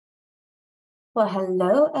Well,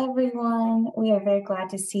 hello, everyone. We are very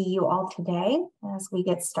glad to see you all today as we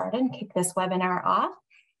get started and kick this webinar off.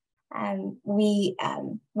 We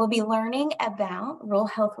will be learning about rural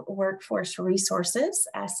health workforce resources,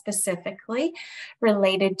 specifically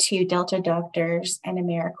related to Delta doctors and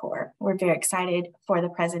AmeriCorps. We're very excited for the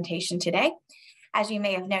presentation today. As you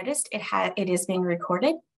may have noticed, it is being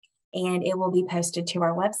recorded, and it will be posted to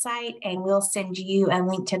our website, and we'll send you a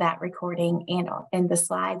link to that recording and the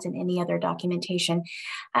slides and any other documentation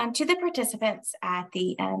to the participants at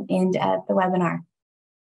the end of the webinar.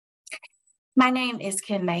 My name is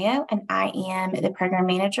Kim Mayo, and I am the program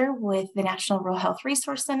manager with the National Rural Health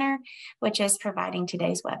Resource Center, which is providing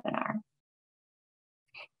today's webinar.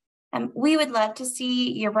 We would love to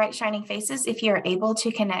see your bright shining faces if you're able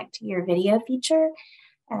to connect your video feature.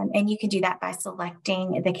 And you can do that by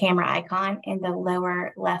selecting the camera icon in the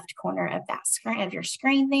lower left corner of that screen, of your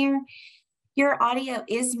screen there. Your audio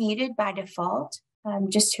is muted by default,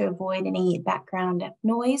 just to avoid any background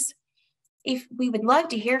noise. If we would love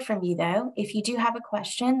to hear from you though, if you do have a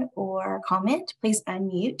question or comment, please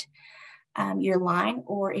unmute your line,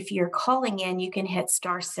 or if you're calling in, you can hit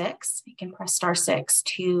 *6. You can press *6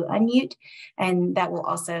 to unmute, and that will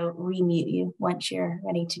also remute you once you're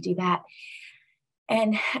ready to do that.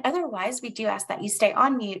 And otherwise, we do ask that you stay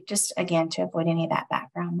on mute, just again, to avoid any of that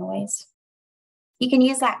background noise. You can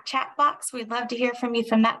use that chat box. We'd love to hear from you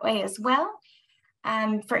from that way as well,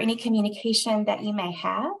 for any communication that you may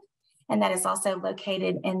have. And that is also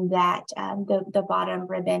located in that the bottom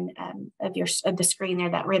ribbon of the screen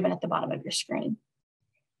there, that ribbon at the bottom of your screen.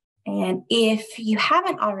 And if you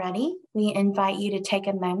haven't already, we invite you to take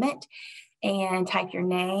a moment and type your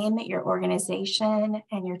name, your organization,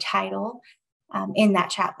 and your title in that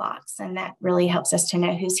chat box. And that really helps us to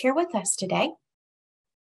know who's here with us today.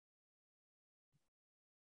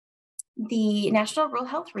 The National Rural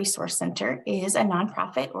Health Resource Center is a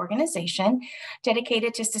nonprofit organization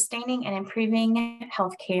dedicated to sustaining and improving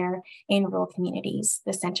healthcare in rural communities.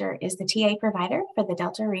 The center is the TA provider for the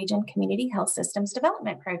Delta Region Community Health Systems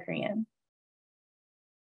Development Program.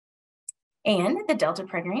 And the Delta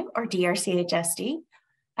Program, or DRCHSD,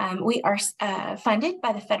 we are funded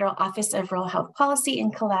by the Federal Office of Rural Health Policy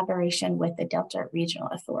in collaboration with the Delta Regional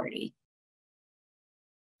Authority.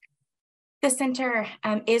 The center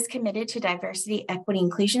is committed to diversity, equity,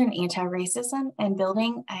 inclusion, and anti-racism, and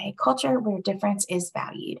building a culture where difference is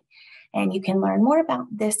valued. And you can learn more about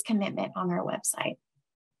this commitment on our website.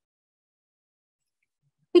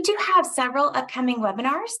 We do have several upcoming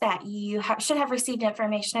webinars that you should have received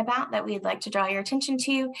information about that we'd like to draw your attention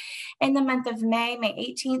to. In the month of May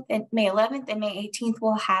 18th and May 11th and May 18th,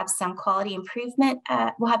 we'll have some quality improvement.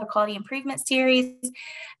 We'll have a quality improvement series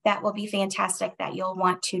that will be fantastic that you'll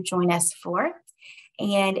want to join us for.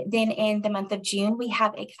 And then in the month of June, we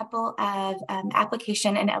have a couple of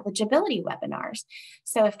application and eligibility webinars.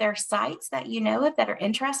 So if there are sites that you know of that are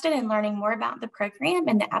interested in learning more about the program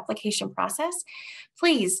and the application process,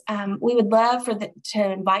 please, we would love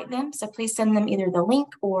to invite them. So please send them either the link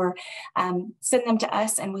or send them to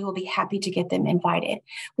us, and we will be happy to get them invited.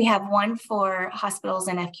 We have one for hospitals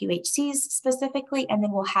and FQHCs specifically, and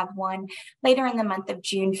then we'll have one later in the month of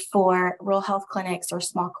June for rural health clinics or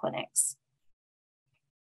small clinics.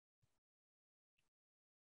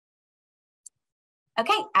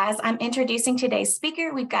 Okay, as I'm introducing today's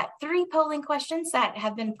speaker, we've got 3 polling questions that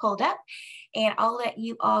have been pulled up, and I'll let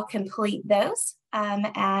you all complete those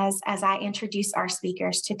as I introduce our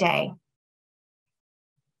speakers today.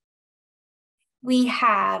 We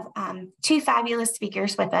have 2 fabulous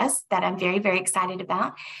speakers with us that I'm very, very excited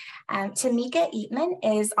about. Tamika Eatman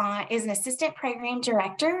is an assistant program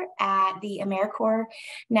director at the AmeriCorps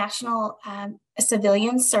National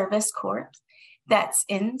Civilian Service Corps, that's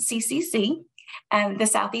NCCC. The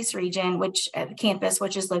Southeast region, campus,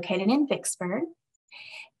 which is located in Vicksburg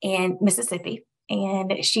in Mississippi.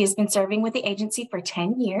 And she has been serving with the agency for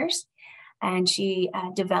 10 years. And she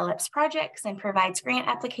develops projects and provides grant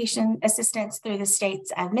application assistance through the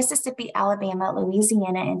states of Mississippi, Alabama,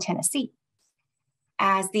 Louisiana, and Tennessee.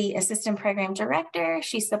 As the assistant program director,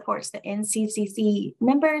 she supports the NCCC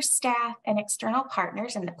members, staff, and external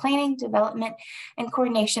partners in the planning, development, and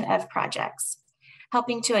coordination of projects,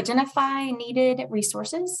 helping to identify needed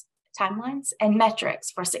resources, timelines, and metrics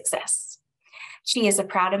for success. She is a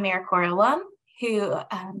proud AmeriCorps alum who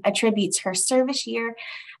attributes her service year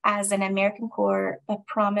as an American Corps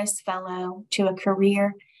Promise Fellow to a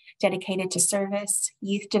career dedicated to service,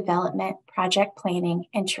 youth development, project planning,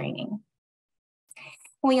 and training.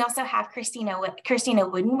 We also have Christina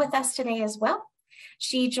Wooden with us today as well.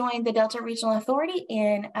 She joined the Delta Regional Authority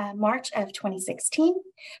in March of 2016.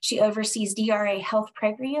 She oversees DRA health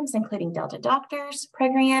programs, including Delta Doctors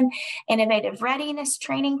Program, Innovative Readiness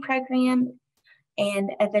Training Program,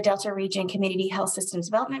 and the Delta Region Community Health Systems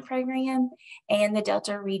Development Program, and the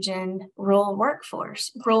Delta Region Rural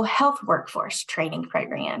Health Workforce Training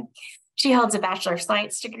Program. She holds a Bachelor of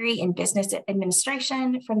Science degree in Business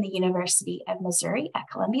Administration from the University of Missouri at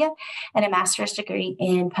Columbia and a Master's degree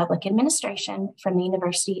in Public Administration from the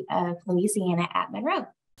University of Louisiana at Monroe.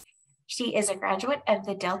 She is a graduate of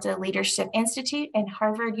the Delta Leadership Institute and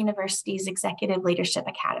Harvard University's Executive Leadership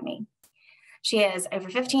Academy. She has over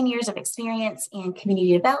 15 years of experience in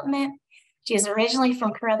community development. She is originally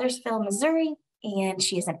from Caruthersville, Missouri, and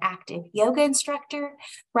she is an active yoga instructor,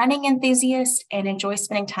 running enthusiast, and enjoys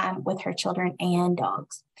spending time with her children and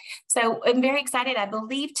dogs. So I'm very excited. I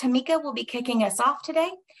believe Tamika will be kicking us off today,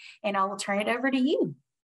 and I will turn it over to you.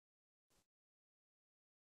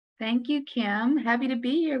 Thank you, Kim. Happy to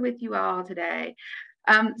be here with you all today.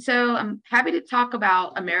 So I'm happy to talk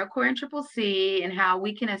about AmeriCorps NCCC and how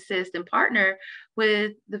we can assist and partner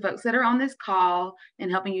with the folks that are on this call in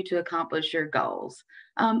helping you to accomplish your goals.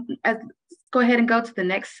 Let's go ahead and go to the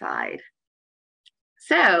next slide.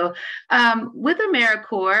 So with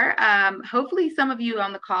AmeriCorps, hopefully some of you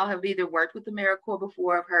on the call have either worked with AmeriCorps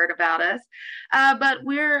before or heard about us, but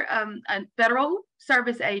we're a federal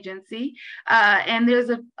service agency, and there's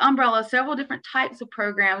an umbrella of several different types of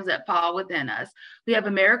programs that fall within us. We have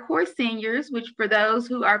AmeriCorps Seniors, which for those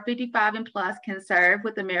who are 55 and plus can serve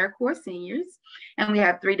with AmeriCorps Seniors, and we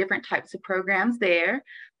have 3 different types of programs there.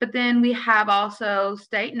 But then we have also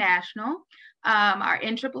state national, our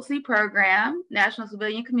NCCC program, National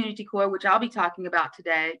Civilian Community Corps, which I'll be talking about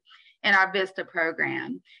today, and our VISTA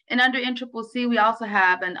program. And under NCCC, we also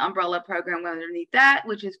have an umbrella program underneath that,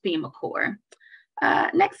 which is FEMA Corps.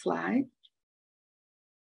 Next slide.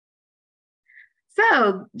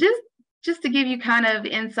 So just to give you kind of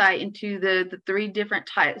insight into the 3 different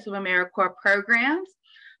types of AmeriCorps programs.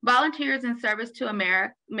 Volunteers in Service to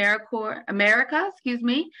America,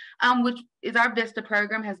 which is our VISTA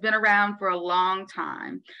program, has been around for a long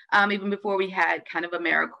time, even before we had kind of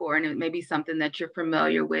AmeriCorps, and it may be something that you're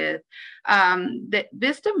familiar with. The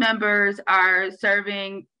VISTA members are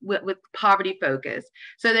serving with poverty focus.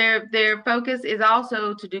 So their focus is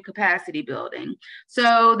also to do capacity building.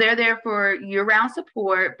 So they're there for year-round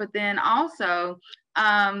support, but then also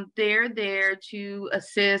they're there to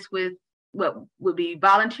assist with what would be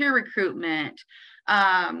volunteer recruitment,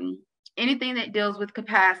 anything that deals with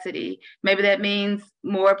capacity. Maybe that means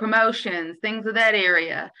more promotions, things of that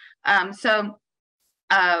area.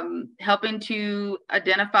 Helping to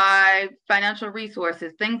identify financial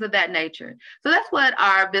resources, things of that nature. So that's what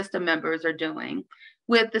our VISTA members are doing.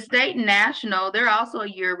 With the state and national, they're also a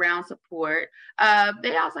year-round support.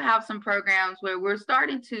 They also have some programs where we're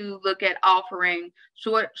starting to look at offering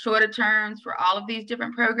shorter terms for all of these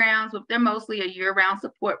different programs, but they're mostly a year-round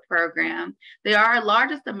support program. They are our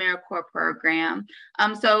largest AmeriCorps program.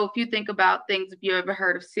 So if you think about things, if you ever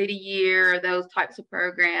heard of City Year, or those types of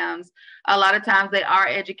programs, a lot of times they are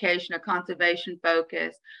education or conservation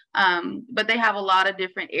focused, but they have a lot of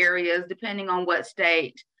different areas depending on what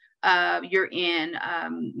state you're in,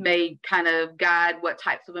 may kind of guide what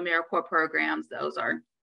types of AmeriCorps programs those are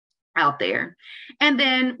out there. And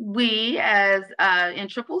then we, as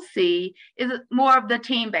NCCC, is more of the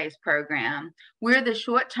team-based program. We're the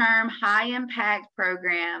short-term, high-impact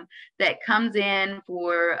program that comes in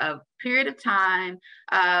for a period of time.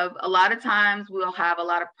 A lot of times we'll have a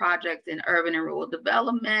lot of projects in urban and rural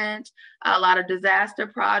development, a lot of disaster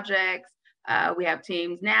projects. We have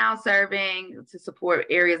teams now serving to support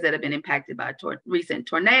areas that have been impacted by recent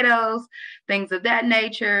tornadoes, things of that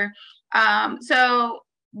nature. So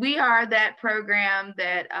we are that program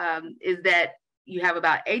that is that you have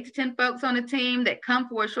about 8 to 10 folks on the team that come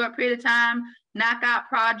for a short period of time, knock out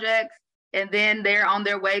projects, and then they're on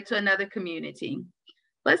their way to another community.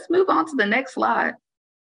 Let's move on to the next slide.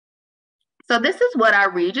 So this is what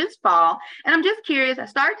our regions fall. And I'm just curious, I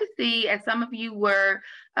started to see, as some of you were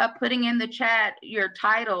putting in the chat your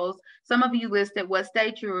titles, some of you listed what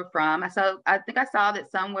state you were from. I think I saw that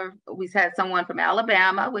we had someone from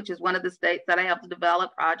Alabama, which is one of the states that I helped to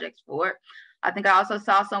develop projects for. I think I also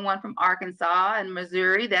saw someone from Arkansas and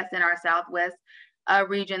Missouri, that's in our Southwest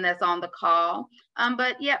region that's on the call.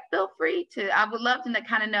 But yeah, feel free to, I would love to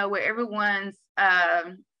kind of know where everyone's,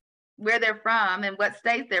 where they're from and what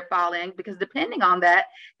states they're falling, because depending on that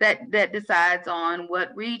decides on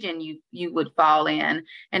what region you would fall in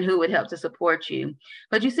and who would help to support you.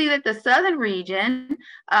 But you see that the Southern region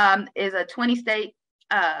is a 20-state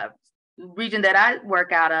region that I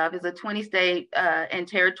work out of is a 20-state and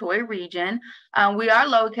territory region. We are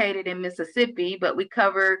located in Mississippi, but we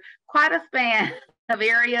cover quite a span of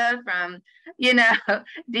areas from,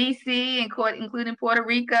 DC, including Puerto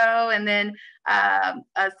Rico, and then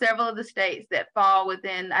several of the states that fall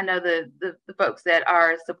within, I know the folks that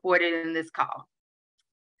are supported in this call.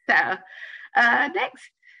 So next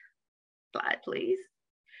slide, please.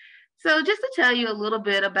 So just to tell you a little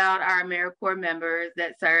bit about our AmeriCorps members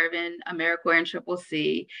that serve in AmeriCorps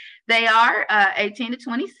NCCC, they are 18 to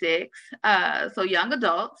 26, so young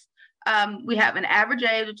adults. We have an average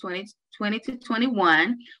age of 20 to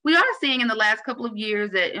 21. We are seeing in the last couple of years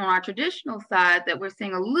that on our traditional side that we're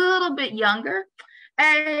seeing a little bit younger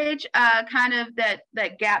age, kind of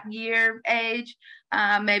that gap year age,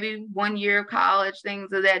 maybe 1 year of college,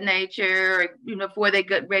 things of that nature, or before they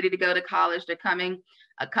get ready to go to college, they're coming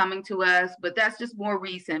to us, but that's just more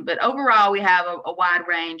recent. But overall, we have a wide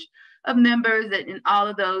range of members that in all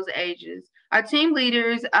of those ages. Our team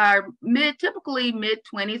leaders are typically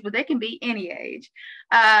mid-20s, but they can be any age.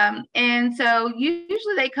 And so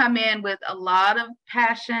usually they come in with a lot of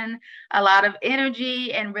passion, a lot of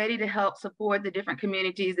energy, and ready to help support the different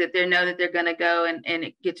communities that they know that they're going to go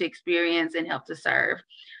and get to experience and help to serve.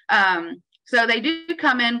 So they do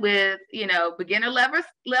come in with, beginner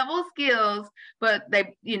level skills, but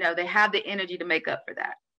they have the energy to make up for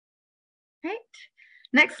that. Right.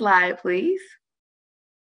 Next slide, please.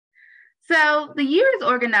 So the year is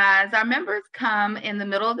organized. Our members come in the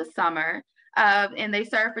middle of the summer, and they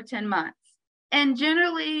serve for 10 months. And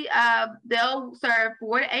generally, they'll serve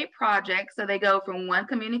 4 to 8 projects. So they go from one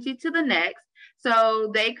community to the next.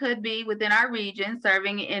 So they could be within our region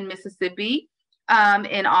serving in Mississippi,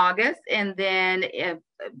 in August, and then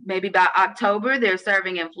maybe by October, they're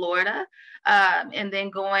serving in Florida, and then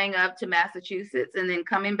going up to Massachusetts, and then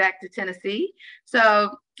coming back to Tennessee.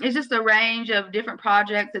 So it's just a range of different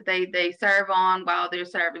projects that they serve on while they're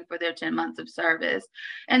serving for their 10 months of service.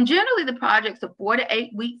 And generally, the projects are 4 to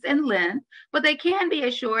 8 weeks in length, but they can be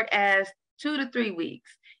as short as 2 to 3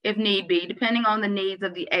 weeks if need be, depending on the needs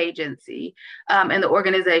of the agency and the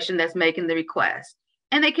organization that's making the request.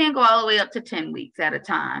 And they can go all the way up to 10 weeks at a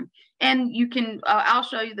time. And you can, I'll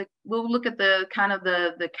show you we'll look at the kind of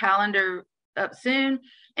the calendar up soon,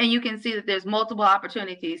 and you can see that there's multiple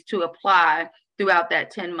opportunities to apply throughout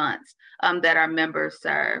that 10 months that our members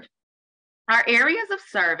serve. Our areas of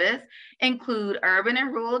service include urban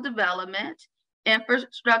and rural development,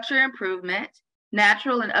 infrastructure improvement,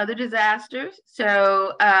 natural and other disasters.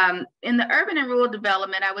 So in the urban and rural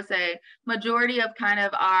development, I would say majority of kind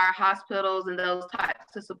of our hospitals and those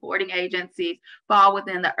types of supporting agencies fall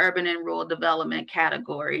within the urban and rural development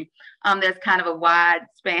category. There's kind of a wide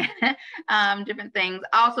span, different things.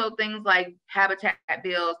 Also things like habitat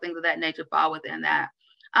bills, things of that nature fall within that.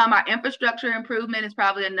 Our infrastructure improvement is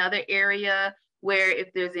probably another area where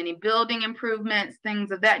if there's any building improvements, things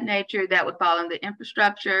of that nature, that would fall in the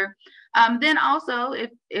infrastructure. Then also,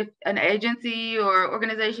 if an agency or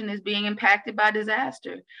organization is being impacted by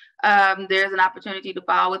disaster, there's an opportunity to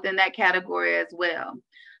fall within that category as well.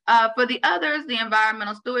 For the others, the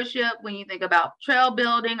environmental stewardship, when you think about trail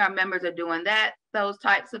building, our members are doing those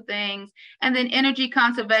types of things. And then energy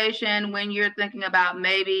conservation, when you're thinking about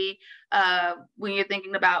maybe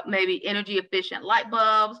energy efficient light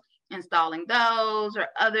bulbs, installing those, or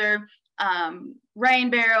other rain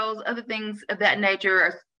barrels, other things of that nature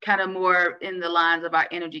are kind of more in the lines of our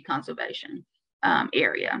energy conservation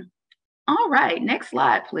area. All right, next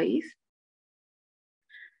slide, please.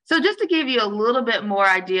 So just to give you a little bit more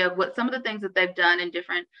idea of what some of the things that they've done in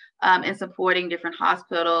different in supporting different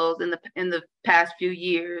hospitals in the past few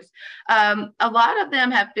years, a lot of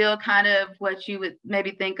them have filled kind of what you would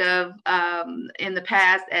maybe think of in the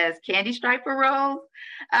past as candy striper roles,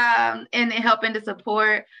 and helping to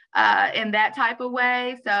support in that type of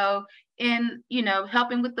way. So in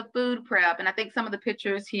helping with the food prep, and I think some of the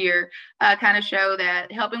pictures here kind of show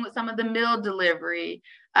that, helping with some of the meal delivery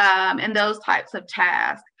and those types of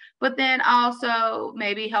tasks. But then also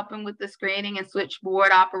maybe helping with the screening and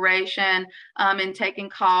switchboard operation and taking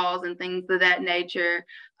calls and things of that nature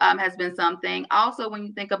has been something. Also, when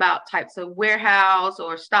you think about types of warehouse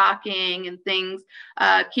or stocking and things,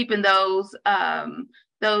 keeping those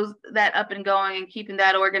that up and going and keeping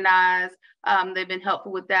that organized. They've been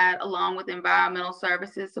helpful with that, along with environmental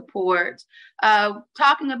services support.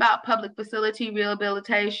 Talking about public facility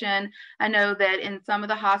rehabilitation, I know that in some of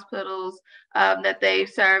the hospitals that they've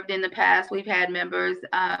served in the past, we've had members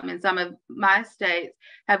in some of my states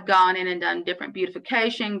have gone in and done different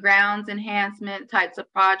beautification, grounds enhancement types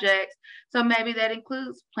of projects. So maybe that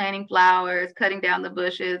includes planting flowers, cutting down the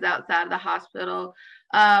bushes outside of the hospital,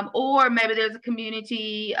 Or maybe there's a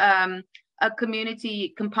community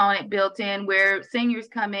component built in where seniors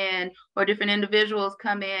come in or different individuals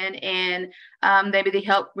come in and maybe they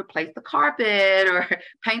help replace the carpet or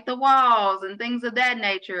paint the walls and things of that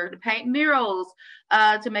nature, to paint murals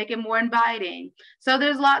to make it more inviting. So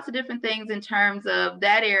there's lots of different things in terms of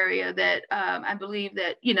that area that I believe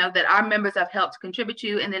that, that our members have helped contribute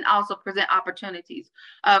to, and then also present opportunities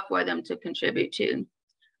for them to contribute to.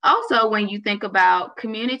 Also, when you think about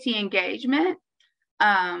community engagement,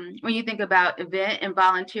 when you think about event and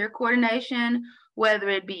volunteer coordination, whether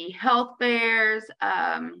it be health fairs,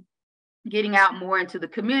 getting out more into the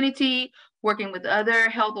community, working with other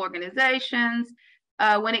health organizations,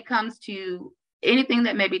 when it comes to anything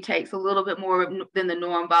that maybe takes a little bit more than the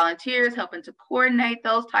norm, volunteers helping to coordinate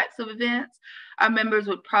those types of events, our members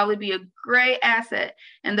would probably be a great asset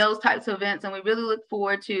in those types of events. And we really look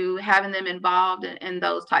forward to having them involved in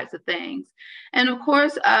those types of things. And of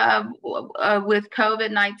course, with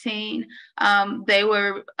COVID-19, they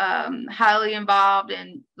were highly involved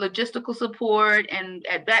in logistical support and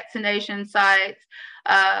at vaccination sites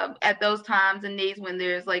at those times and needs when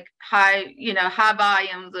there's like high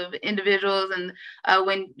volumes of individuals, and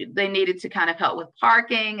when they needed to kind of help with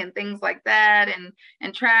parking and things like that,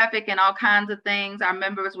 and traffic and all kinds of things. Our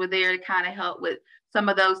members were there to kind of help with some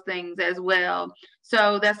of those things as well.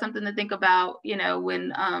 So that's something to think about,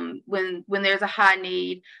 when there's a high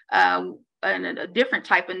need and a different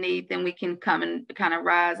type of need, then we can come and kind of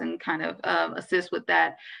rise and kind of assist with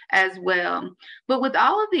that as well. But with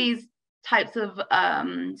all of these types of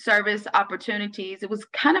service opportunities, it was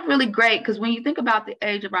kind of really great, because when you think about the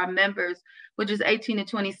age of our members, which is 18 to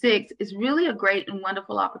 26, is really a great and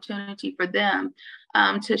wonderful opportunity for them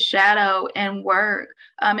to shadow and work.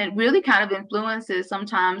 It really kind of influences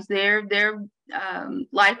sometimes their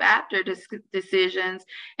life after decisions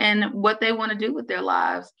and what they want to do with their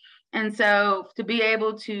lives. And so to be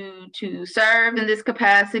able to serve in this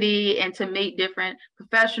capacity and to meet different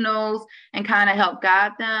professionals and kind of help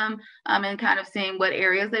guide them and kind of seeing what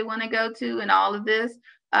areas they want to go to and all of this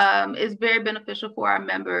is very beneficial for our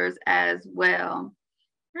members as well. All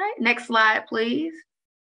right, next slide, please.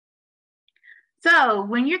 So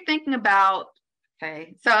when you're thinking about,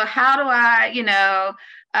 okay, so how do I,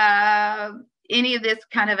 any of this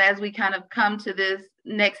kind of, as we kind of come to this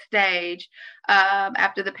next stage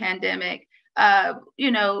after the pandemic,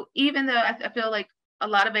 even though I feel like a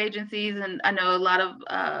lot of agencies and I know a lot of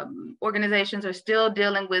organizations are still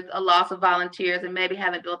dealing with a loss of volunteers and maybe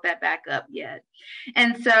haven't built that back up yet.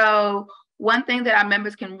 And so one thing that our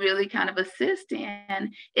members can really kind of assist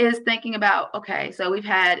in is thinking about, okay, so we've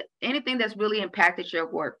had anything that's really impacted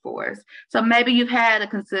your workforce. So maybe you've had a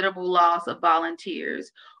considerable loss of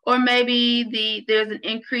volunteers, or maybe there's an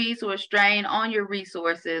increase or a strain on your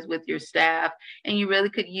resources with your staff, and you really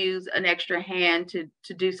could use an extra hand to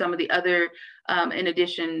do some of the other, in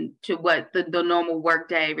addition to what the normal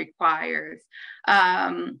workday requires,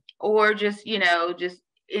 or just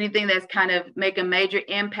anything that's kind of make a major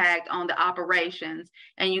impact on the operations,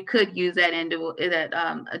 and you could use that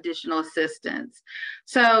additional assistance.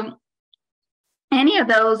 So any of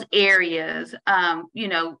those areas,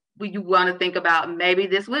 you want to think about, maybe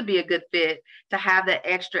this would be a good fit to have that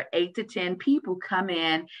extra 8 to 10 people come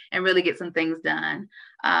in and really get some things done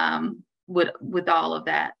with all of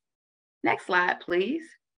that. Next slide, please.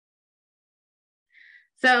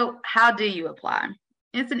 So how do you apply?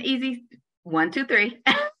 It's an easy 1, 2, 3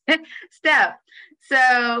 step.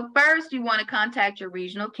 So first, you want to contact your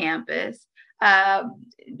regional campus,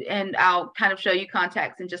 and I'll kind of show you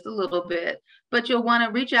contacts in just a little bit, but you'll want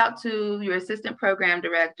to reach out to your assistant program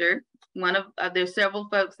director. There's several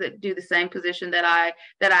folks that do the same position that I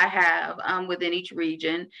have within each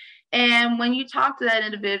region. And when you talk to that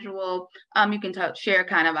individual, you can share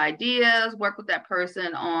kind of ideas, work with that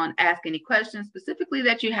person on ask any questions specifically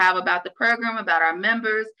that you have about the program, about our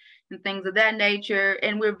members, and things of that nature.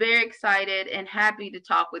 And we're very excited and happy to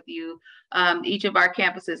talk with you. Each of our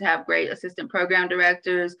campuses have great assistant program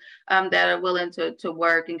directors that are willing to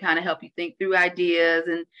work and kind of help you think through ideas.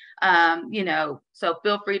 And, so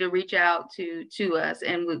feel free to reach out to us,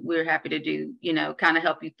 and we're happy to do, kind of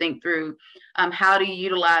help you think through how to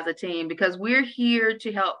utilize a team, because we're here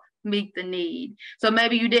to help meet the need. So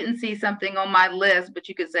maybe you didn't see something on my list, but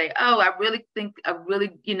you could say, oh, I really think a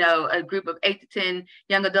group of 8 to 10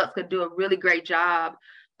 young adults could do a really great job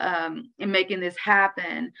in making this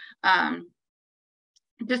happen.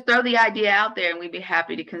 Just throw the idea out there and we'd be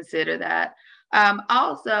happy to consider that.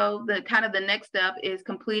 Also, the next step is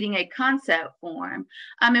completing a concept form.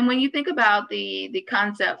 And when you think about the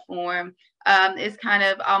concept form, it's kind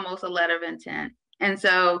of almost a letter of intent. And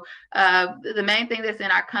so the main thing that's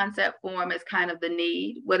in our concept form is kind of the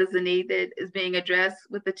need. What is the need that is being addressed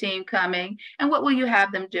with the team coming, and what will you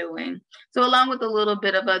have them doing? So along with a little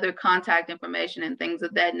bit of other contact information and things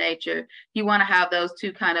of that nature, you want to have those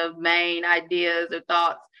two kind of main ideas or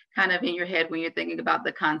thoughts kind of in your head when you're thinking about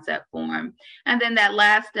the concept form. And then that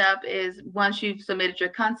last step is, once you've submitted your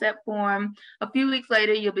concept form, a few weeks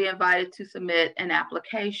later, you'll be invited to submit an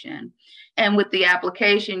application. And with the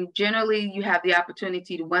application, generally you have the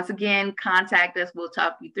opportunity to once again contact us. We'll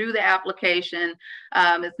talk you through the application.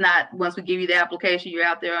 It's not once we give you the application, you're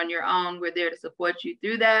out there on your own. We're there to support you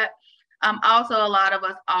through that. Also, a lot of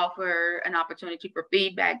us offer an opportunity for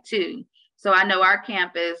feedback too. So I know our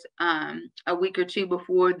campus, a week or two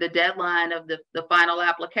before the deadline of the final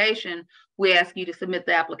application, we ask you to submit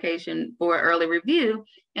the application for early review,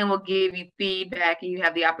 and we'll give you feedback, and you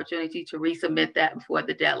have the opportunity to resubmit that before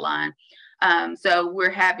the deadline. So we're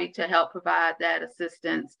happy to help provide that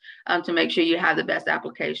assistance to make sure you have the best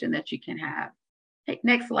application that you can have. Hey,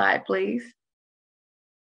 next slide, please.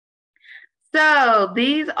 So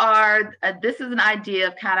these are, this is an idea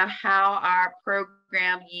of kind of how our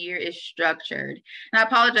program year is structured. And I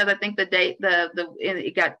apologize, I think the date,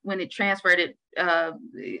 it got, when it transferred, it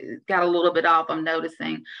got a little bit off, I'm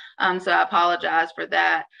noticing. So I apologize for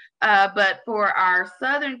that. But for our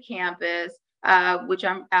Southern campus, which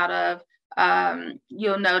I'm out of,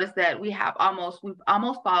 you'll notice that we've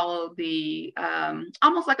almost followed the,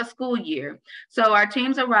 almost like a school year. So our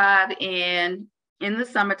teams arrive in the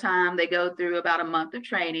summertime. They go through about a month of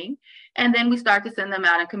training, and then we start to send them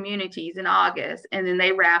out in communities in August, and then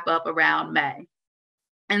they wrap up around May.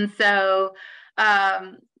 And so,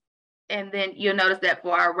 and then you'll notice that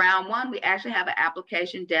for our round one, we actually have an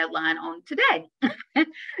application deadline on today.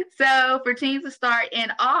 So for teams to start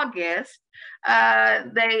in August,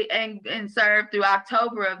 and serve through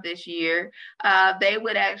October of this year, they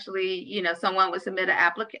would actually, someone would submit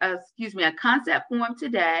a concept form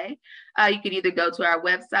today. You could either go to our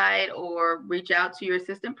website or reach out to your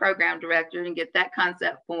assistant program director and get that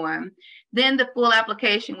concept form. Then the full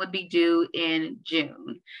application would be due in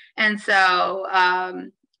June. And so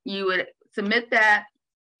you would submit that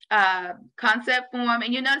concept form,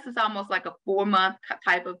 and you notice it's almost like a 4-month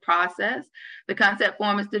type of process. The concept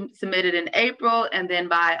form is submitted in April, and then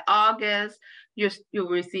by August, you'll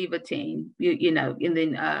receive a team, and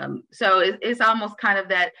then so it's almost kind of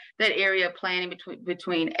that area of planning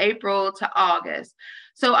between April to August.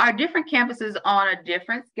 So our different campuses on a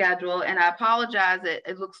different schedule, and I apologize,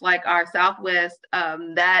 it looks like our Southwest,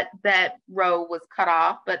 that row was cut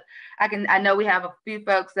off, but I know we have a few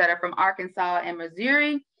folks that are from Arkansas and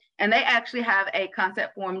Missouri, and they actually have a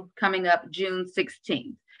concept form coming up June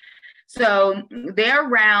 16th. So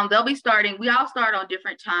they'll be starting, we all start on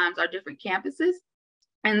different times, our different campuses.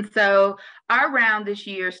 And so our round this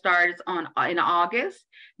year starts in August.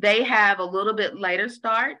 They have a little bit later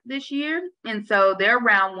start this year. And so their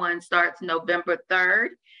round one starts November 3rd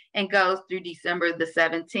and goes through December the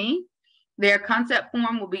 17th. Their concept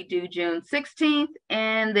form will be due June 16th,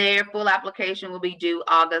 and their full application will be due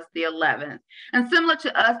August the 11th. And similar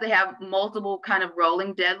to us, they have multiple kind of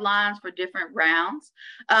rolling deadlines for different rounds,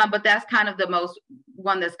 but that's kind of the most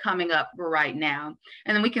one that's coming up for right now.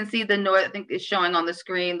 And then we can see the North, I think it's showing on the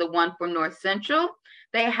screen, the one for North Central.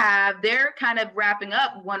 They're kind of wrapping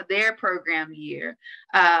up one of their program year.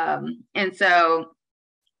 And so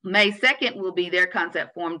May 2nd will be their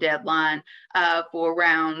concept form deadline for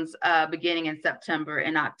rounds beginning in September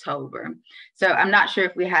and October. So I'm not sure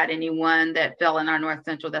if we had anyone that fell in our North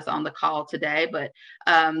Central that's on the call today, but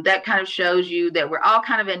that kind of shows you that we're all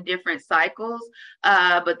kind of in different cycles,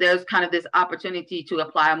 but there's kind of this opportunity to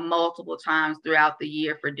apply multiple times throughout the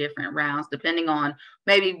year for different rounds, depending on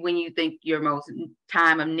maybe when you think your most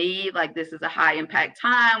time of need, like this is a high impact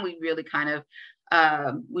time, we really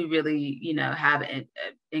have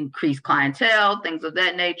increased clientele, things of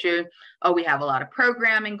that nature. Or we have a lot of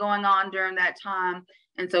programming going on during that time.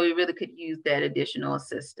 And so we really could use that additional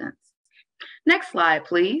assistance. Next slide,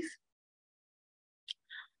 please.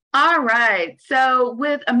 All right, so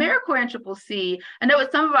with AmeriCorps NCCC, I know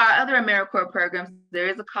with some of our other AmeriCorps programs, there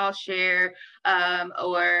is a cost share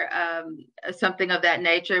or something of that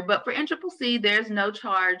nature, but for NCCC, there's no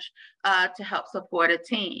charge to help support a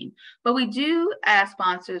team. But we do ask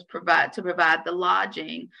sponsors to provide the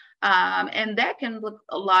lodging And that can look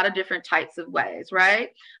a lot of different types of ways, right?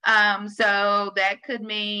 So that could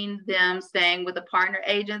mean them staying with a partner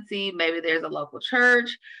agency. Maybe there's a local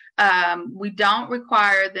church. We don't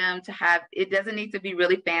require them to have, it doesn't need to be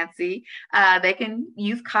really fancy. They can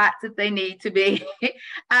use cots if they need to be,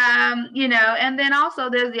 you know, and then also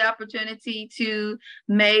there's the opportunity to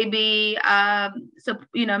maybe, so,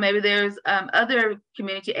 you know, maybe there's other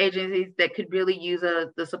community agencies that could really use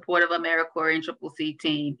the support of AmeriCorps NCCC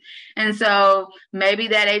team. And so maybe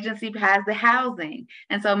that agency has the housing.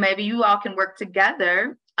 And so maybe you all can work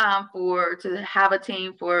together to have a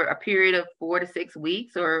team for a period of 4 to 6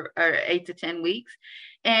 weeks or 8 to 10 weeks.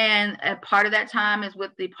 And a part of that time is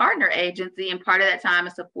with the partner agency, and part of that time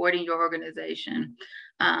is supporting your organization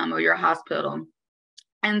or your hospital.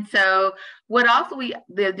 And so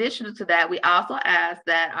the addition to that, we also ask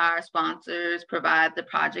that our sponsors provide the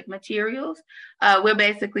project materials. We're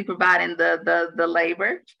basically providing the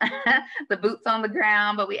labor, the boots on the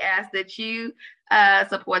ground, but we ask that you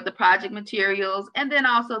support the project materials and then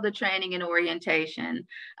also the training and orientation.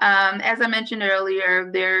 As I mentioned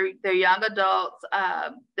earlier, they're young adults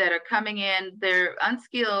that are coming in, they're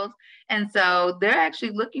unskilled, and so they're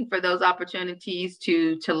actually looking for those opportunities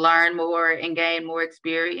to learn more and gain more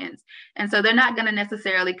experience. And so they're not going to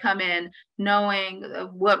necessarily come in knowing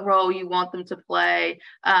what role you want them to play,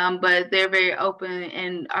 but they're very open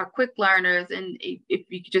and are quick learners. And if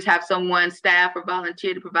you could just have someone, staff or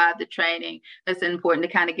volunteer, to provide the training, that's important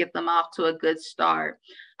to kind of get them off to a good start.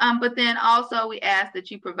 But then also we ask that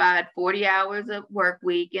you provide 40 hours of work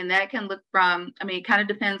week, and that can look from, I mean, it kind of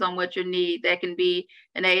depends on what you need. That can be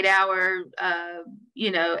an 8-hour,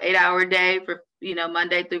 8-hour day for,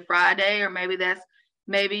 Monday through Friday, or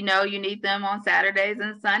maybe no, you need them on Saturdays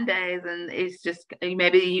and Sundays, and it's just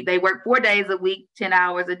maybe they work 4 days a week, 10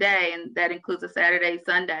 hours a day, and that includes a Saturday,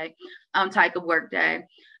 Sunday type of work day.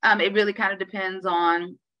 It really kind of depends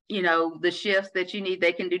on the shifts that you need.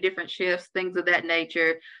 They can do different shifts, things of that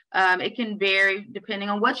nature. It can vary depending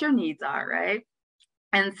on what your needs are, right?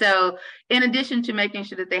 And so in addition to making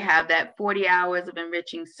sure that they have that 40 hours of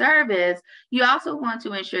enriching service, you also want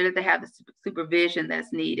to ensure that they have the supervision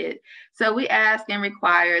that's needed. So we ask and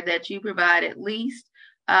require that you provide at least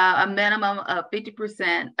a minimum of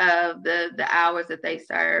 50% of the hours that they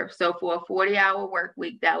serve. So for a 40-hour work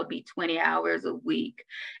week, that would be 20 hours a week.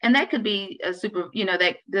 And that could be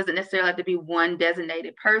that doesn't necessarily have to be one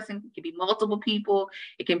designated person. It could be multiple people.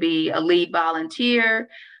 It can be a lead volunteer.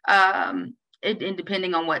 And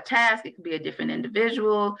depending on what task, it could be a different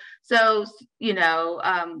individual. So,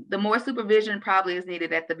 the more supervision probably is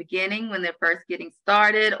needed at the beginning when they're first getting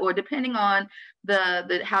started, or depending on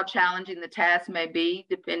how challenging the task may be,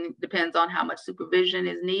 depends on how much supervision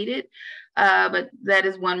is needed. But that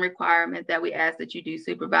is one requirement that we ask that you do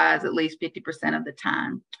supervise at least 50% of the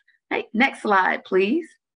time. Right, next slide, please.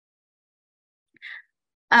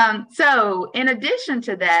 So in addition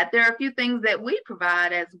to that, there are a few things that we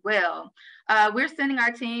provide as well. We're sending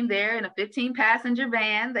our team there in a 15-passenger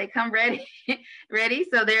van. They come ready,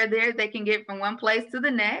 so they're there. They can get from one place to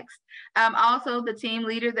the next. Also, the team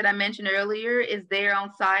leader that I mentioned earlier is there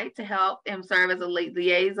on site to help and serve as a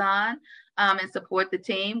liaison and support the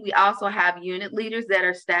team. We also have unit leaders that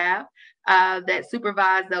are staff that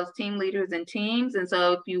supervise those team leaders and teams. And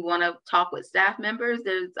so if you want to talk with staff members,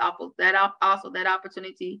 there's also that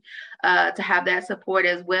opportunity to have that support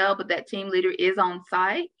as well. But that team leader is on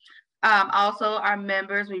site. Also, our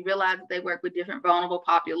members, we realize that they work with different vulnerable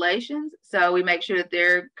populations. So we make sure that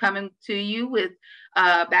they're coming to you with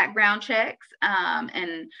background checks.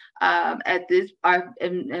 And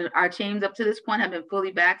our teams up to this point have been fully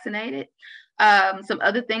vaccinated. Some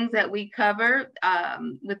other things that we cover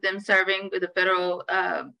with them serving with the federal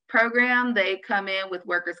program, they come in with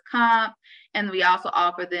workers' comp, and we also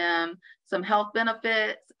offer them some health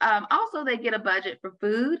benefits. Also, they get a budget for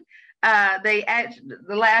food. The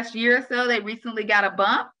last year or so, they recently got a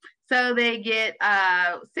bump. So they get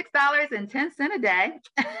 $6.10 a day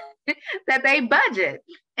that they budget,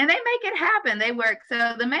 and they make it happen. They work.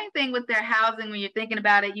 So the main thing with their housing, when you're thinking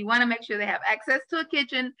about it, you want to make sure they have access to a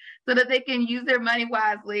kitchen so that they can use their money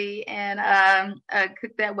wisely and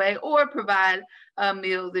cook that way, or provide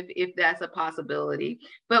meals if that's a possibility.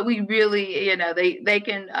 But we really, they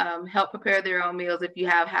can help prepare their own meals if you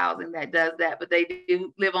have housing that does that. But they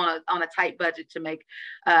do live on a tight budget to make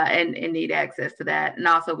and need access to that. And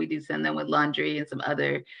also we do send them with laundry and some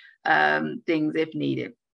other things if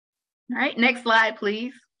needed. All right, next slide,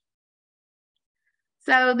 please.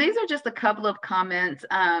 So these are just a couple of comments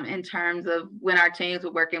in terms of when our teams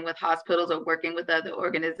were working with hospitals or working with other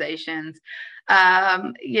organizations.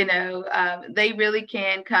 They really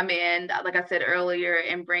can come in, like I said earlier,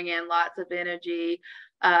 and bring in lots of energy.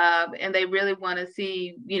 And they really want to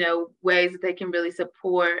see, ways that they can really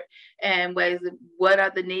support and ways of what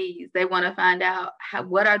are the needs. They want to find out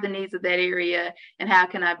what are the needs of that area and how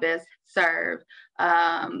can I best serve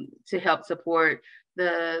to help support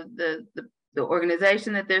the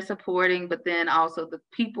organization that they're supporting, but then also the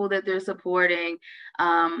people that they're supporting.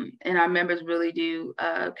 And our members really do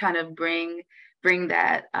kind of bring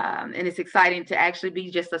that. And it's exciting to actually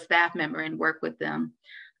be just a staff member and work with them.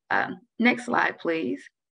 Next slide, please.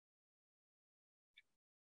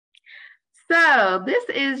 So this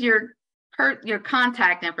is your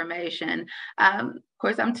contact information. Of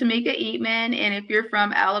course, I'm Tamika Eatman, and if you're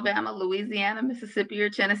from Alabama, Louisiana, Mississippi, or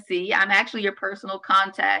Tennessee, I'm actually your personal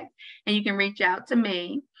contact, and you can reach out to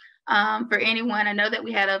me. For anyone, I know that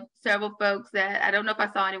we had several folks that, I don't know if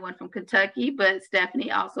I saw anyone from Kentucky, but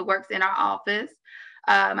Stephanie also works in our office.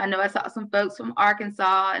 I know I saw some folks from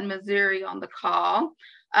Arkansas and Missouri on the call.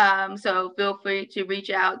 So feel free to reach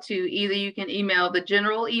out to either you can email the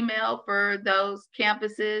general email for those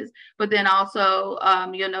campuses, but then also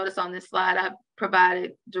you'll notice on this slide, I've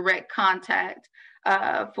provided direct contact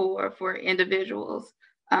for individuals.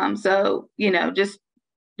 So, just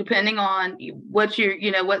depending on what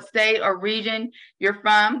what state or region you're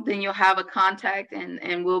from, then you'll have a contact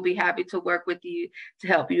and we'll be happy to work with you to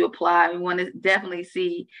help you apply. We want to definitely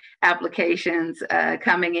see applications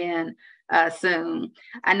coming in soon.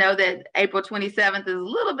 I know that April 27th is a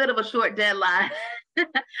little bit of a short deadline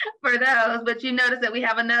for those, but you notice that we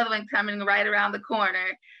have another one coming right around the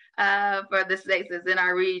corner for the states that's in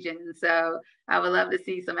our region. So I would love to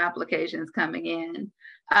see some applications coming in.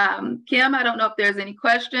 Kim, I don't know if there's any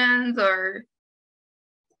questions or.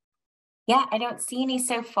 Yeah, I don't see any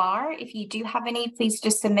so far. If you do have any, please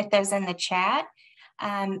just submit those in the chat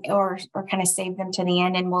or kind of save them to the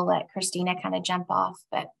end, and we'll let Christina kind of jump off.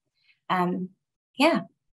 But yeah,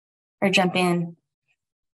 or jump in.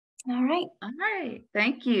 All right. All right.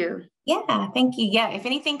 Thank you. Yeah, thank you. Yeah, if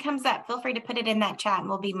anything comes up, feel free to put it in that chat and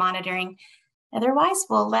we'll be monitoring. Otherwise,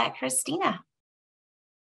 we'll let Christina.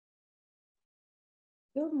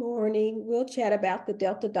 Good morning. We'll chat about the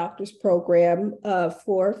Delta Doctors Program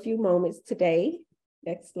for a few moments today.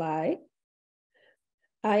 Next slide.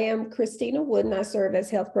 I am Christina Wooden. I serve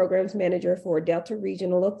as Health Programs Manager for Delta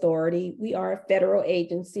Regional Authority. We are a federal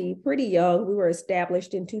agency, pretty young. We were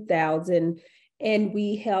established in 2000, and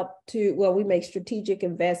we we make strategic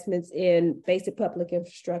investments in basic public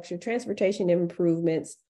infrastructure, transportation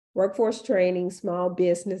improvements, workforce training, small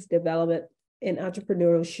business development and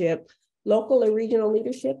entrepreneurship, local and regional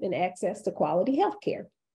leadership, and access to quality healthcare.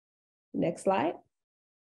 Next slide.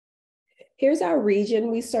 Here's our region.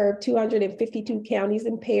 We serve 252 counties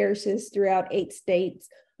and parishes throughout 8 states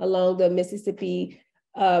along the Mississippi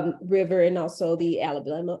River and also the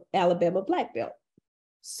Alabama Black Belt.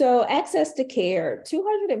 So access to care,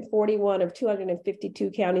 241 of 252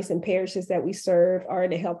 counties and parishes that we serve are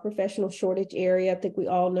in a health professional shortage area. I think we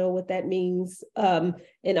all know what that means. And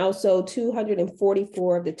also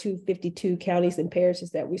 244 of the 252 counties and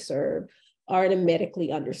parishes that we serve are in a medically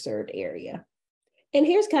underserved area. And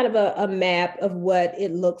here's kind of a map of what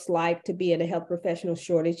it looks like to be in a health professional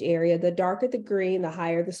shortage area. The darker the green, the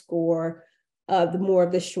higher the score, the more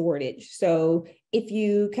of the shortage. So if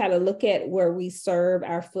you kind of look at where we serve,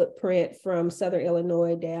 our footprint from Southern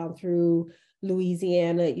Illinois down through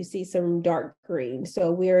Louisiana, you see some dark green.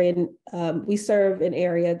 So we serve an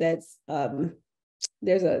area that's,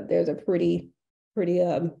 there's a pretty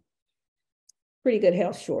good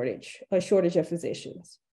health shortage, a shortage of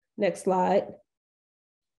physicians. Next slide.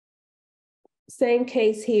 Same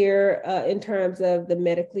case here in terms of the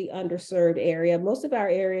medically underserved area. Most of our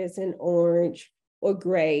areas in orange or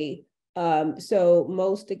gray. So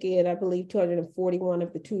most, again, I believe 241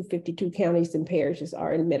 of the 252 counties and parishes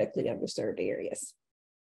are in medically underserved areas.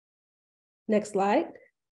 Next slide.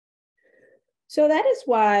 So that is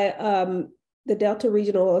why the Delta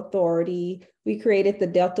Regional Authority, we created the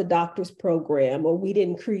Delta Doctors Program, or we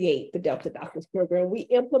didn't create the Delta Doctors Program. We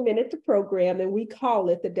implemented the program and we call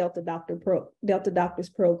it the Delta Doctors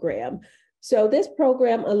Program. So this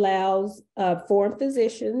program allows foreign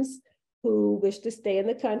physicians who wish to stay in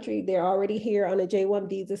the country. They're already here on a J-1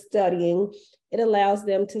 visa studying. It allows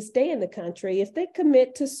them to stay in the country if they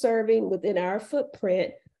commit to serving within our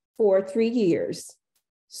footprint for 3 years.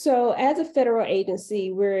 So as a federal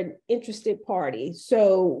agency, we're an interested party.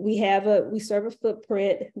 So we serve a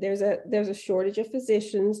footprint. There's a shortage of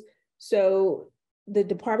physicians. So the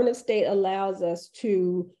Department of State allows us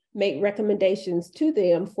to make recommendations to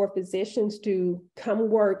them for physicians to come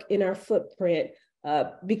work in our footprint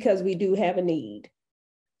because we do have a need.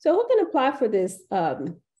 So who can apply for this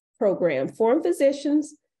program? Foreign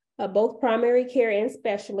physicians, both primary care and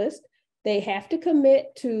specialists. They have to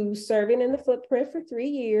commit to serving in the footprint for 3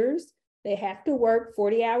 years. They have to work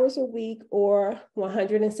 40 hours a week or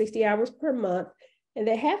 160 hours per month. And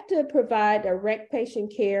they have to provide direct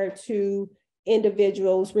patient care to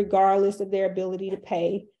individuals regardless of their ability to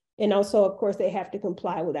pay. And also, of course, they have to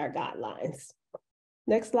comply with our guidelines.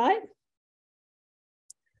 Next slide.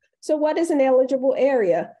 So what is an eligible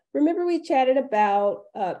area? Remember, we chatted about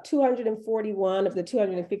 241 of the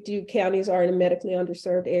 252 counties are in a medically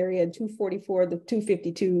underserved area, and 244 of the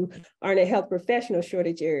 252 are in a health professional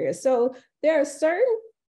shortage area. So there are certain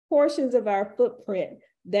portions of our footprint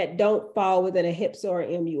that don't fall within a HIPSA or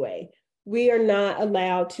MUA. We are not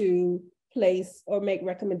allowed to place or make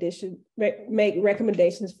recommendations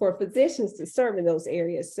for physicians to serve in those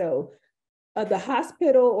areas. So the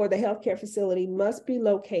hospital or the healthcare facility must be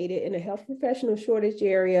located in a health professional shortage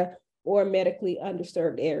area or medically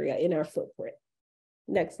underserved area in our footprint.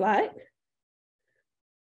 Next slide.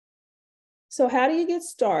 So how do you get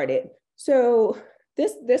started? So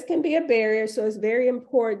this can be a barrier. So it's very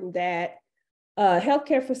important that a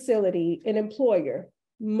healthcare facility, an employer,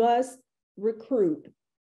 must recruit.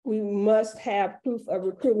 We must have proof of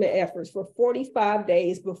recruitment efforts for 45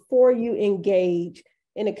 days before you engage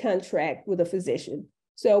in a contract with a physician.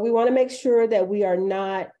 So we want to make sure that we are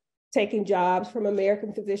not taking jobs from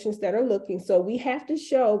American physicians that are looking. So we have to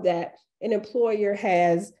show that an employer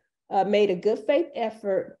has made a good faith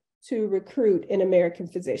effort to recruit an American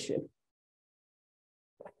physician.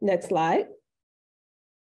 Next slide.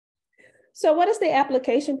 So what does the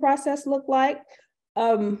application process look like?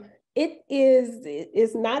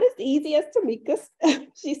 It's not as easy as Tamika's.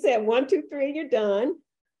 She said 1, 2, 3, and you're done.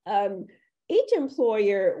 Each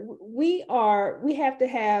employer, we have to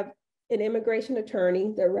have an immigration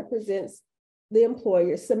attorney that represents the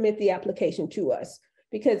employer submit the application to us,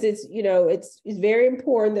 because it's very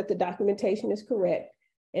important that the documentation is correct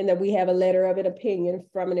and that we have a letter of an opinion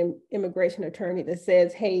from an immigration attorney that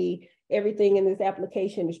says, hey, everything in this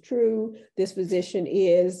application is true. This physician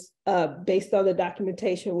is, based on the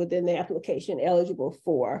documentation within the application, eligible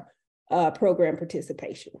for program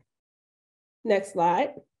participation. Next slide.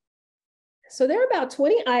 So there are about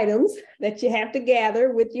 20 items that you have to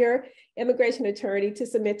gather with your immigration attorney to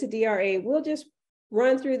submit to DRA. We'll just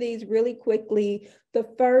run through these really quickly. The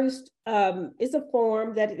first is a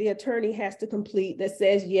form that the attorney has to complete that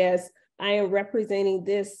says, yes, I am representing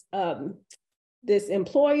this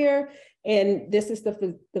employer, and this is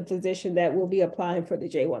the physician that will be applying for the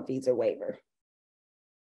J-1 visa waiver.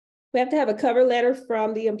 We have to have a cover letter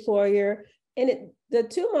from the employer. And the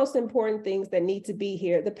two most important things that need to be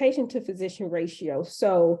here, the patient to physician ratio.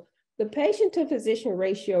 So the patient to physician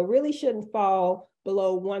ratio really shouldn't fall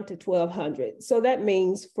below 1 to 1,200. So that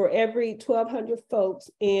means for every 1,200 folks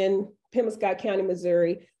in Pemiscot County,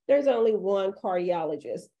 Missouri, there's only one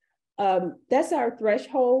cardiologist. That's our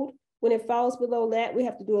threshold. When it falls below that, we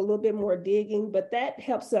have to do a little bit more digging, but that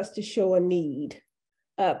helps us to show a need.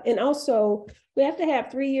 And also, we have to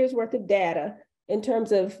have 3 years worth of data in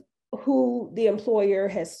terms of who the employer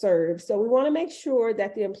has served. So we want to make sure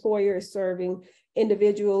that the employer is serving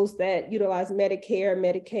individuals that utilize Medicare,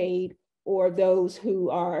 Medicaid, or those who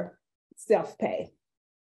are self-pay.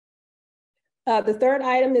 The third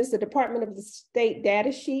item is the Department of the State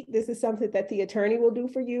data sheet. This is something that the attorney will do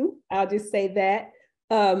for you. I'll just say that.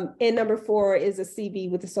 And number 4 is a CV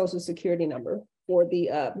with the Social Security number for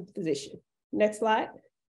the physician. Next slide.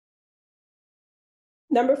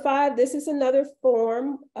 Number 5, this is another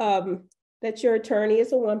form that your attorney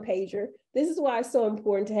is a one-pager. This is why it's so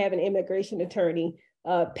important to have an immigration attorney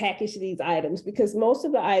package these items, because most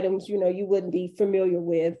of the items, you wouldn't be familiar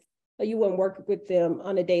with, or you wouldn't work with them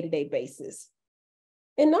on a day-to-day basis.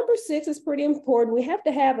 And number 6 is pretty important. We have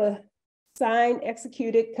to have a signed,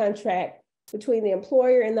 executed contract between the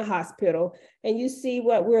employer and the hospital. And you see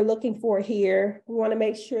what we're looking for here. We want to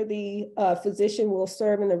make sure the physician will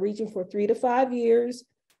serve in the region for 3 to 5 years.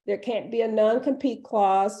 There can't be a non-compete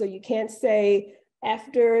clause. So you can't say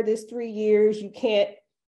after this 3 years, you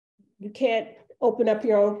can't open up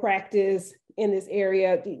your own practice in this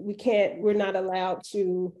area. We're not allowed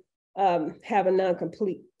to have a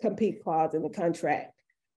non-compete clause in the contract.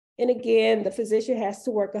 And again, the physician has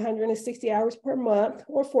to work 160 hours per month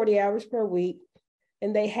or 40 hours per week,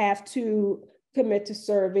 and they have to commit to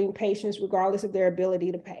serving patients regardless of their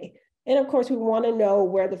ability to pay. And of course, we want to know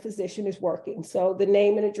where the physician is working. So the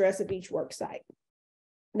name and address of each work site.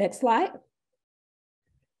 Next slide.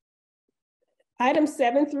 Items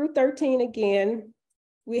 7 through 13, again,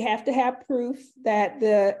 we have to have proof that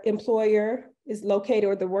the employer is located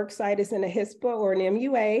or the work site is in a HISPA or an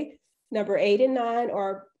MUA. Number 8 and 9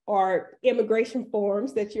 are immigration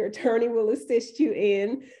forms that your attorney will assist you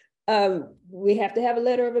in. We have to have a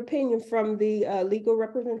letter of opinion from the legal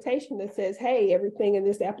representation that says, hey, everything in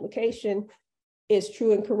this application is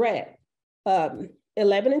true and correct.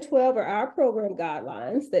 11 and 12 are our program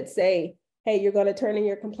guidelines that say, hey, you're going to turn in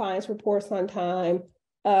your compliance reports on time,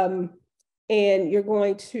 and you're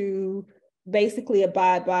going to basically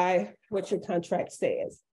abide by what your contract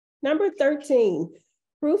says. Number 13,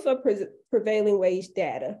 proof of prevailing wage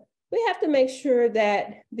data. We have to make sure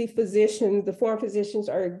that the foreign physicians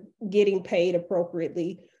are getting paid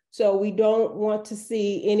appropriately. So we don't want to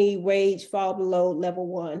see any wage fall below level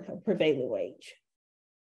 1 of prevailing wage.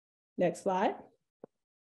 Next slide.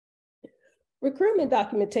 Recruitment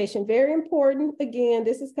documentation, very important. Again,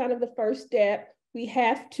 this is kind of the first step. We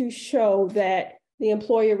have to show that the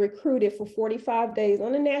employer recruited for 45 days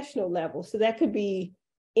on a national level. So that could be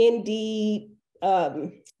Indeed,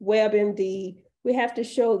 WebMD. We have to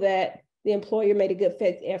show that the employer made a good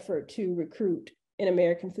faith effort to recruit an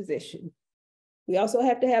American physician. We also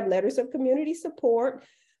have to have letters of community support,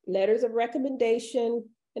 letters of recommendation,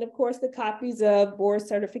 and of course the copies of board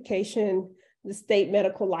certification, the state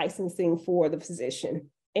medical licensing for the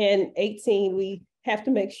physician. And 18, we have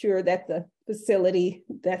to make sure that the facility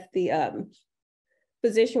that the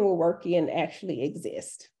physician will work in actually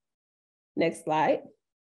exists. Next slide.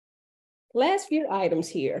 Last few items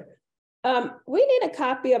here. We need a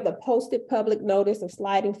copy of the posted public notice of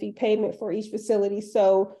sliding fee payment for each facility.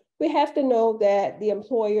 So we have to know that the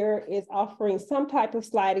employer is offering some type of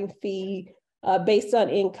sliding fee based on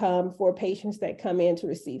income for patients that come in to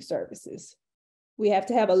receive services. We have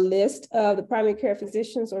to have a list of the primary care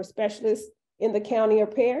physicians or specialists in the county or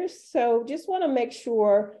parish. So just want to make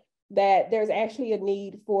sure that there's actually a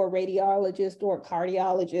need for a radiologist or a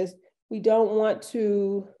cardiologist. We don't want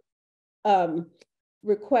to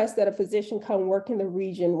request that a physician come work in the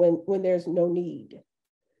region when there's no need.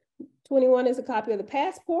 21 is a copy of the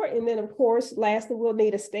passport. And then of course, lastly, we'll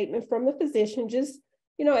need a statement from the physician, just,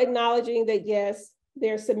 acknowledging that yes,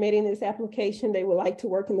 they're submitting this application. They would like to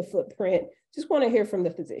work in the footprint. Just want to hear from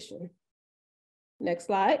the physician. Next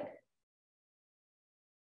slide.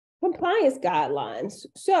 Compliance guidelines.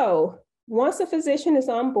 So once a physician is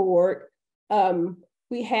on board,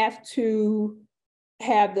 we have to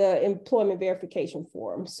have the employment verification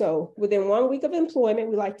form. So within 1 week of employment,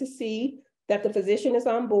 we like to see that the physician is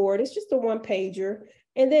on board. It's just a 1-pager.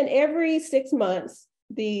 And then every 6 months,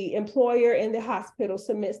 the employer and the hospital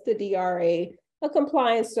submits the DRA a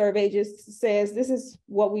compliance survey, just says, this is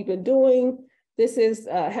what we've been doing. This is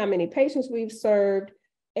how many patients we've served.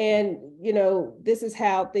 And, this is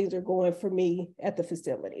how things are going for me at the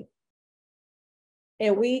facility.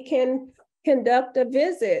 And we can conduct a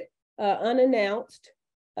visit unannounced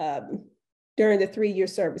during the 3-year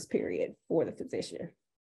service period for the physician.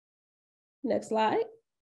 Next slide.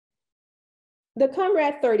 The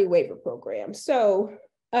Conrad 30 waiver program. So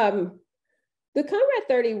the Conrad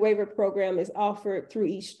 30 waiver program is offered through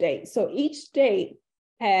each state. So each state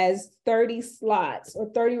has 30 slots or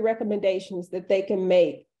 30 recommendations that they can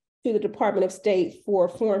make to the Department of State for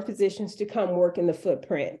foreign physicians to come work in the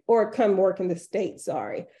footprint or come work in the state,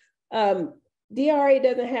 sorry. DRA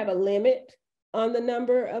doesn't have a limit on the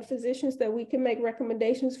number of physicians that we can make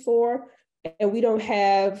recommendations for, and we don't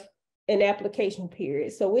have an application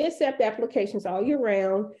period. So we accept applications all year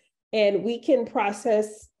round, and we can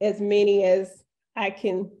process as many as I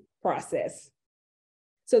can process.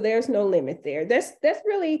 So there's no limit there. That's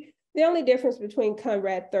really the only difference between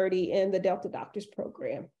Conrad 30 and the Delta Doctors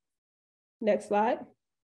program. Next slide.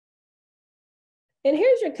 And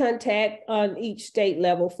here's your contact on each state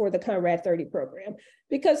level for the Conrad 30 program,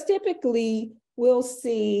 because typically we'll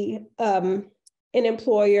see an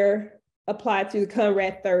employer apply through the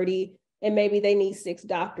Conrad 30 and maybe they need 6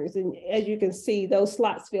 doctors. And as you can see, those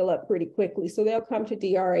slots fill up pretty quickly. So they'll come to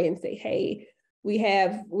DRA and say, hey,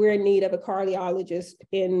 we're in need of a cardiologist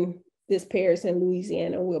in this parish in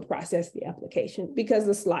Louisiana. We'll process the application because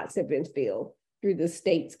the slots have been filled through the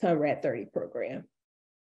state's Conrad 30 program.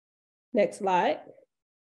 Next slide.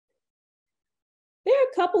 There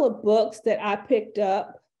are a couple of books that I picked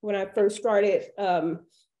up when I first started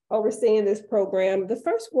overseeing this program. The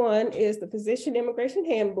first one is the Physician Immigration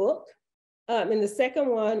Handbook. And the second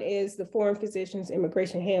one is the Foreign Physicians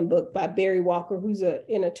Immigration Handbook by Barry Walker, who's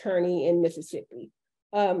an attorney in Mississippi.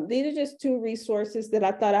 These are just 2 resources that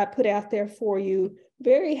I thought I'd put out there for you.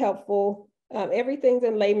 Very helpful. Everything's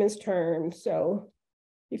in layman's terms. So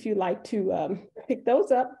if you'd like to pick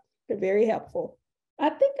those up, They're very helpful. I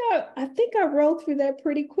think I rolled through that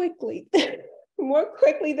pretty quickly, more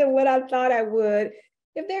quickly than what I thought I would.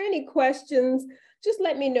 If there are any questions, just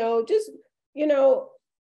let me know. Just,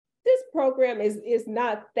 this program is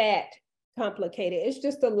not that complicated. It's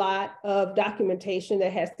just a lot of documentation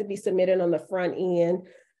that has to be submitted on the front end.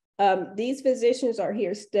 These physicians are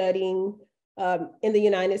here studying in the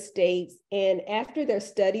United States, and after their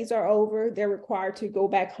studies are over, they're required to go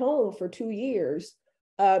back home for 2 years.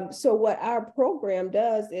 So what our program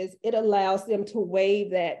does is it allows them to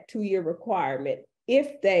waive that 2-year requirement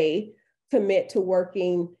if they commit to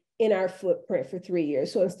working in our footprint for 3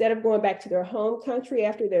 years. So instead of going back to their home country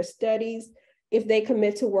after their studies, if they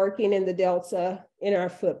commit to working in the Delta in our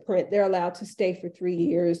footprint, they're allowed to stay for 3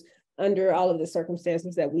 years under all of the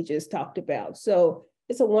circumstances that we just talked about. So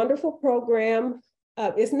it's a wonderful program.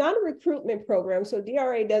 It's not a recruitment program, so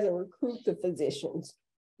DRA doesn't recruit the physicians.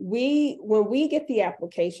 When we get the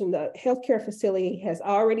application, the healthcare facility has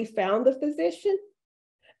already found the physician,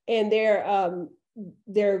 and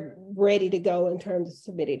they're ready to go in terms of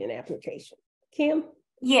submitting an application. Kim?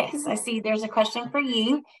 Yes, I see there's a question for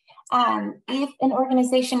you. If an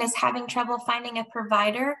organization is having trouble finding a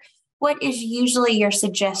provider, what is usually your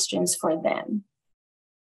suggestions for them?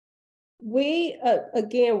 We,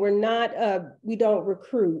 again, we don't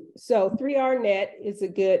recruit. So 3RNet is a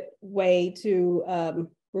good way to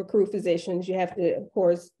recruit physicians. You have to, of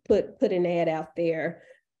course, put an ad out there.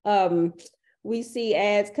 We see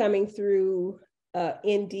ads coming through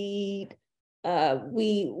Indeed.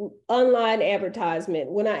 Online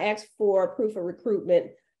advertisement. When I ask for proof of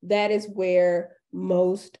recruitment, that is where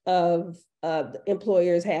most of the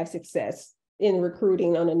employers have success in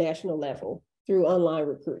recruiting on a national level through online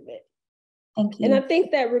recruitment. Thank you. And I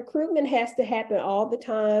think that recruitment has to happen all the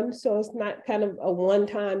time. So it's not kind of a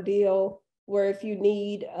one-time deal where if you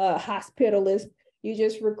need a hospitalist, you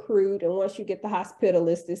just recruit. And once you get the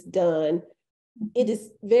hospitalist, it's done. It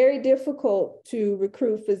is very difficult to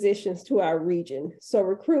recruit physicians to our region. So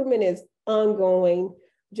recruitment is ongoing,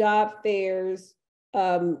 job fairs.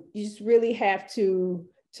 You just really have to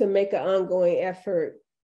make an ongoing effort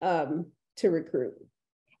to recruit.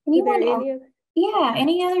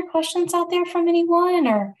 Any other questions out there from anyone,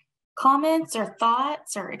 or comments or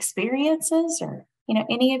thoughts or experiences, or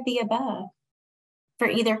any of the above for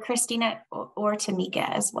either Christina or Tamika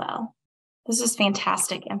as well? This is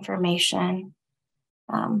fantastic information.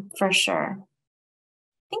 For sure.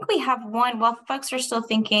 I think we have one. While folks are still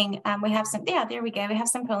thinking, we have some, there we go. We have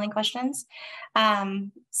some polling questions.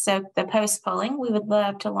 So the post polling, we would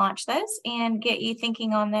love to launch those and get you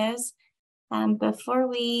thinking on those before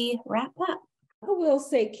we wrap up. I will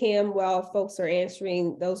say, Kim, while folks are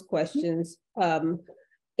answering those questions,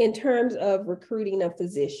 in terms of recruiting a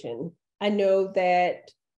physician, I know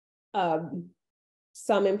that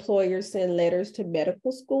some employers send letters to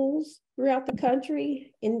medical schools throughout the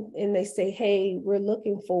country, and they say, hey, we're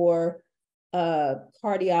looking for a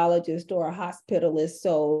cardiologist or a hospitalist.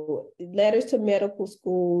 So letters to medical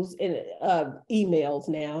schools and emails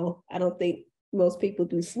now. I don't think most people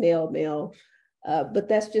do snail mail, but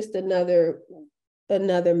that's just another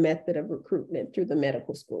method of recruitment through the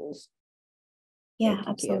medical schools. Yeah,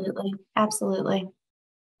 absolutely. Absolutely.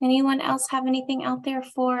 Anyone else have anything out there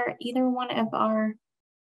for either one of our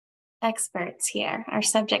experts here, our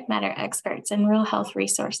subject matter experts in rural health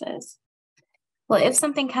resources? Well, if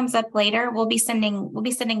something comes up later, we'll be sending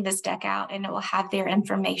this deck out, and it will have their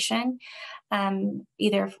information,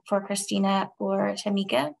 either for Christina or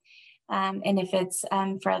Tamika. And if it's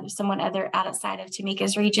for someone other outside of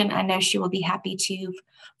Tamika's region, I know she will be happy to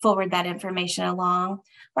forward that information along.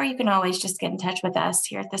 Or you can always just get in touch with us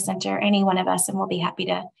here at the center, any one of us, and we'll be happy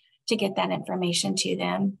to get that information to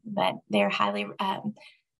them. But they're highly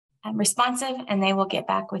responsive, and they will get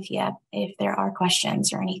back with you if there are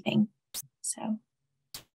questions or anything. So,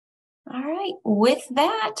 all right, with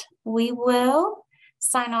that, we will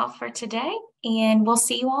sign off for today, and we'll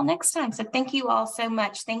see you all next time. So thank you all so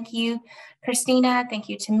much. Thank you, Christina. Thank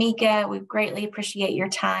you, Tamika. We greatly appreciate your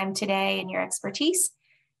time today and your expertise,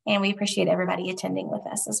 and we appreciate everybody attending with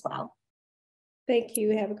us as well. Thank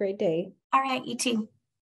you. Have a great day. All right, you too.